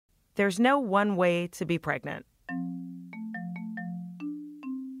There's no one way to be pregnant.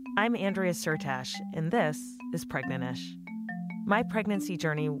 I'm Andrea Sirtash, and this is Pregnant-ish. My pregnancy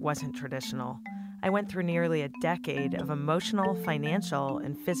journey wasn't traditional. I went through nearly a decade of emotional, financial,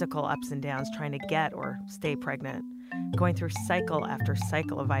 and physical ups and downs trying to get or stay pregnant, going through cycle after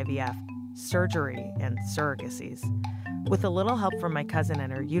cycle of IVF, surgery, and surrogacies. With a little help from my cousin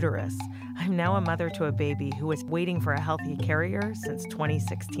and her uterus, I'm now a mother to a baby who was waiting for a healthy carrier since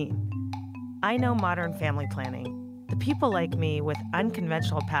 2016. I know modern family planning. The people like me with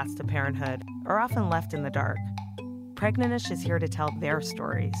unconventional paths to parenthood are often left in the dark. Pregnant-ish is here to tell their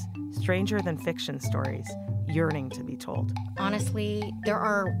stories, stranger-than-fiction stories, yearning to be told. Honestly, there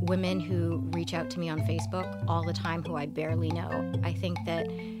are women who reach out to me on Facebook all the time who I barely know. I think that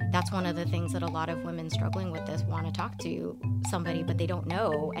that's one of the things that a lot of women struggling with this want to talk to somebody, but they don't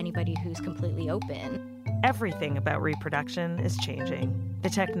know anybody who's completely open. Everything about reproduction is changing. The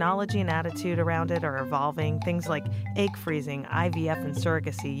technology and attitude around it are evolving. Things like egg freezing, IVF, and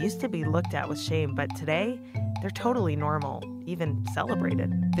surrogacy used to be looked at with shame, but today they're totally normal, even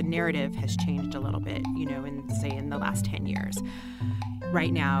celebrated. The narrative has changed a little bit, in the last 10 years.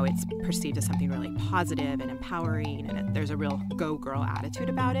 Right now, it's perceived as something really positive and empowering, and there's a real go-girl attitude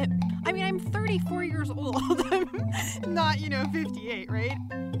about it. I mean, I'm 34 years old. I'm not, 58, right?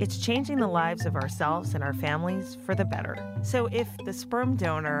 It's changing the lives of ourselves and our families for the better. So if the sperm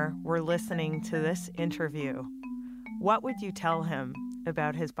donor were listening to this interview, what would you tell him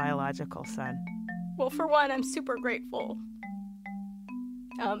about his biological son? Well, for one, I'm super grateful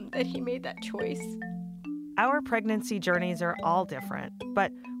that he made that choice. Our pregnancy journeys are all different,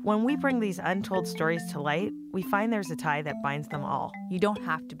 but when we bring these untold stories to light, we find there's a tie that binds them all. You don't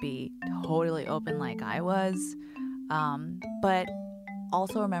have to be totally open like I was, but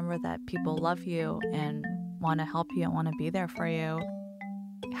also remember that people love you and want to help you and want to be there for you.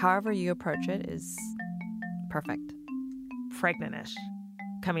 However you approach it is perfect. Pregnant-ish.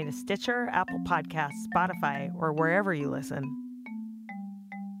 Coming to Stitcher, Apple Podcasts, Spotify, or wherever you listen.